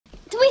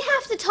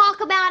to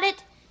talk about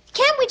it?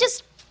 Can't we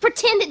just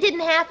pretend it didn't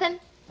happen?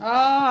 Oh,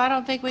 I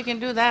don't think we can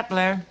do that,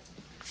 Blair.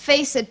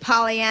 Face it,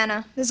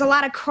 Pollyanna. There's a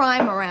lot of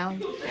crime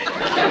around.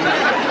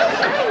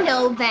 I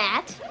know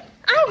that.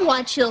 I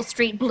watch Hill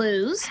Street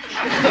Blues.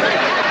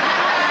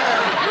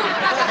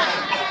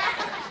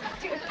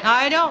 Now,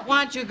 I don't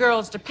want you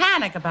girls to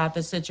panic about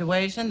the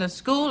situation. The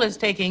school is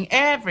taking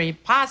every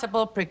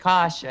possible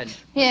precaution.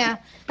 Yeah,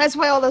 that's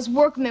why all those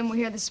workmen were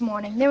here this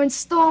morning. They're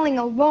installing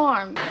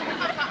alarms.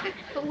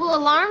 But will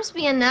alarms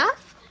be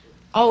enough?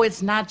 Oh,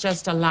 it's not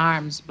just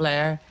alarms,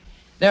 Blair.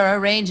 They're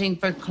arranging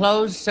for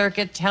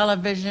closed-circuit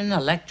television,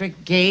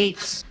 electric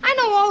gates. I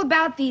know all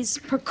about these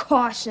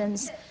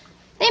precautions.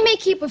 They may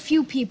keep a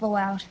few people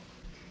out,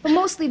 but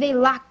mostly they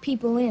lock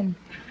people in.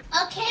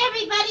 Okay,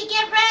 everybody,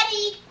 get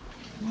ready.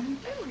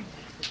 Natalie,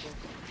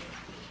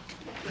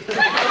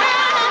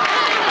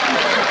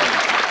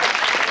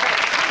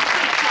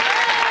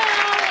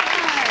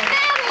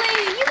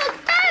 you look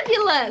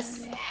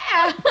fabulous.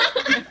 Yeah.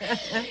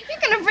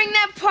 You're gonna bring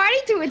that party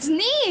to its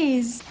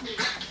knees.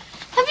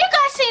 Have you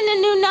guys seen the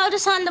new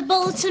notice on the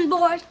bulletin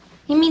board?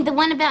 You mean the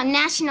one about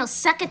National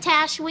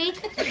Succotash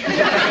Week?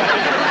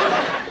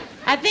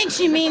 I think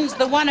she means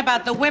the one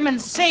about the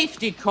women's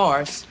safety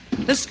course.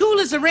 The school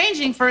is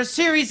arranging for a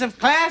series of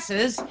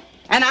classes,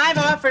 and I've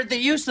offered the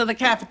use of the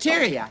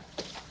cafeteria.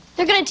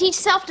 They're going to teach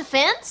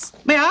self-defense?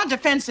 Well,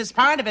 defense is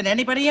part of it.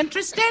 Anybody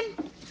interested?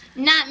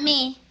 Not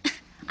me.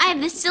 I have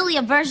this silly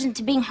aversion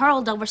to being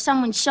hurled over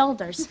someone's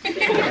shoulders.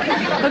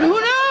 But who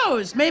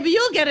knows? Maybe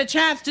you'll get a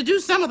chance to do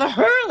some of the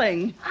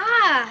hurling.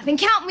 Ah, then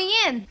count me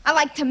in. I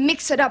like to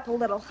mix it up a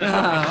little. Oh,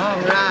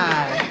 all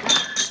right.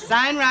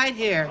 Sign right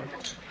here.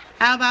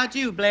 How about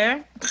you,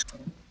 Blair?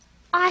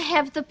 I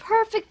have the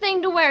perfect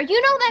thing to wear.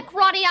 You know that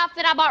karate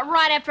outfit I bought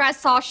right after I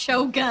saw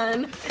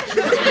Shogun?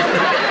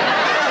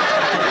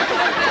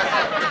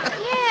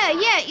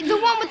 Yeah, the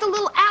one with the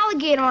little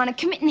alligator on it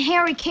committing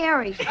Harry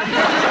Carey.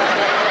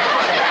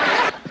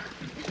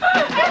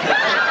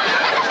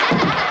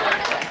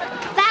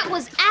 That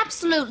was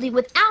absolutely,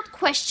 without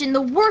question,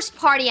 the worst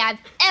party I've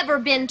ever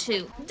been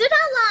to. Did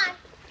I lie?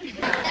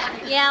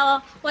 Yeah,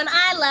 well, when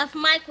I left,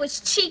 Mike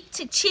was cheek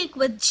to cheek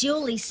with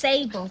Julie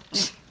Sable.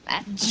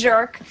 That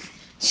jerk.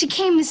 She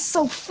came as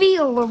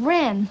Sophia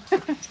Loren.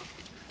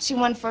 She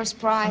won first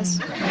prize.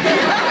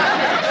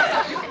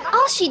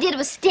 All she did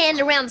was stand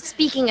around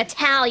speaking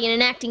Italian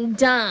and acting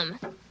dumb.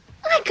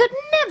 I could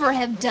never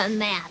have done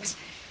that.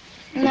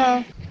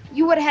 No,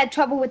 you would have had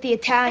trouble with the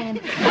Italian.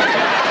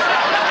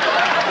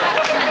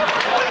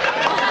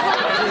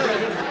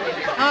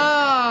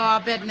 Oh,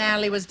 I bet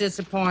Natalie was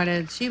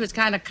disappointed. She was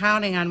kind of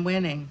counting on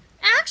winning.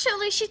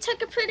 Actually, she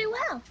took it pretty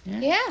well.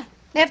 Yeah.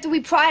 After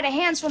we pried her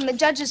hands from the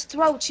judge's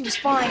throat, she was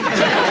fine.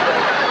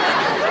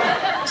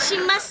 She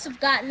must have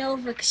gotten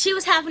over it, 'cause she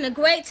was having a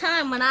great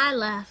time when I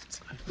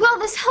left. Well,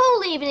 this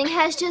whole evening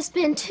has just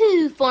been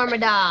too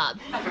formidable.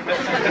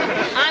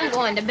 I'm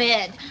going to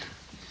bed.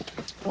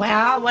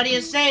 Well, what do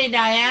you say,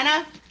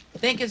 Diana?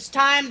 Think it's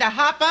time to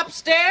hop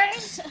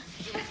upstairs?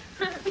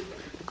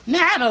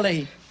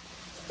 Natalie!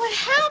 What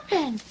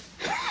happened?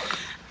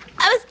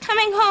 I was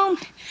coming home,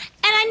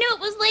 and I knew it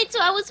was late, so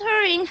I was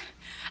hurrying.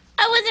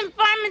 I wasn't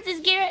far,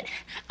 Mrs. Garrett.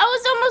 I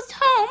was almost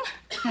home.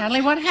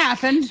 Natalie, what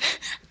happened?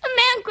 A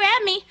man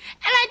grabbed me, and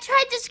I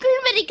tried to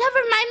scream, but he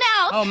covered my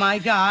mouth. Oh, my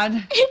God.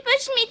 He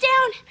pushed me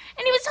down,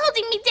 and he was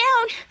holding me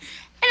down.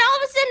 And all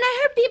of a sudden, I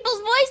heard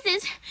people's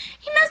voices.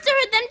 He must have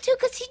heard them, too,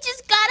 because he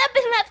just got up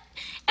and left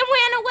and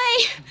ran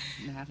away.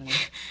 Natalie.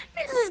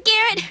 Mrs.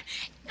 Garrett,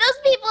 those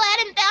people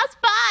hadn't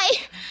passed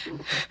by.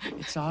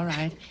 It's all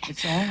right.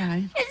 It's all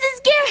right.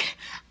 Mrs. Garrett,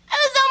 I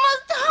was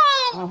almost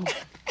home. Oh.